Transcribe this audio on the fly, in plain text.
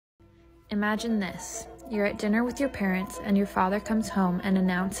Imagine this. You're at dinner with your parents, and your father comes home and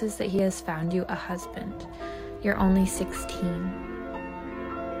announces that he has found you a husband. You're only 16.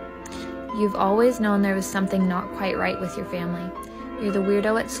 You've always known there was something not quite right with your family. You're the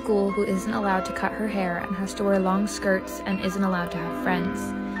weirdo at school who isn't allowed to cut her hair and has to wear long skirts and isn't allowed to have friends.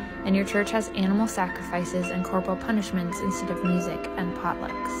 And your church has animal sacrifices and corporal punishments instead of music and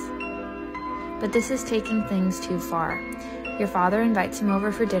potlucks. But this is taking things too far. Your father invites him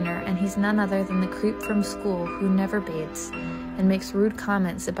over for dinner, and he's none other than the creep from school who never bathes and makes rude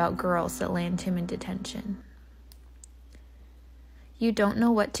comments about girls that land him in detention. You don't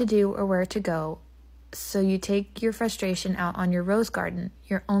know what to do or where to go, so you take your frustration out on your rose garden,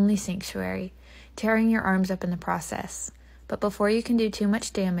 your only sanctuary, tearing your arms up in the process. But before you can do too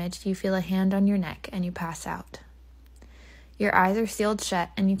much damage, you feel a hand on your neck and you pass out. Your eyes are sealed shut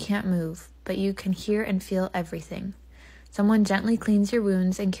and you can't move, but you can hear and feel everything. Someone gently cleans your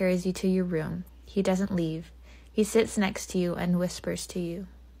wounds and carries you to your room. He doesn't leave. He sits next to you and whispers to you.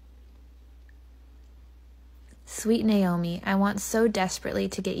 Sweet Naomi, I want so desperately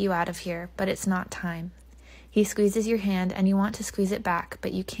to get you out of here, but it's not time. He squeezes your hand and you want to squeeze it back,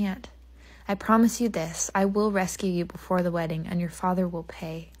 but you can't. I promise you this, I will rescue you before the wedding, and your father will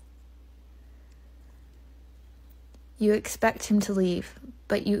pay. You expect him to leave,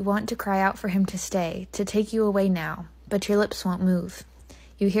 but you want to cry out for him to stay, to take you away now, but your lips won't move.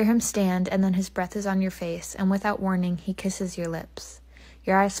 You hear him stand, and then his breath is on your face, and without warning, he kisses your lips.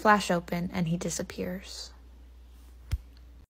 Your eyes flash open, and he disappears.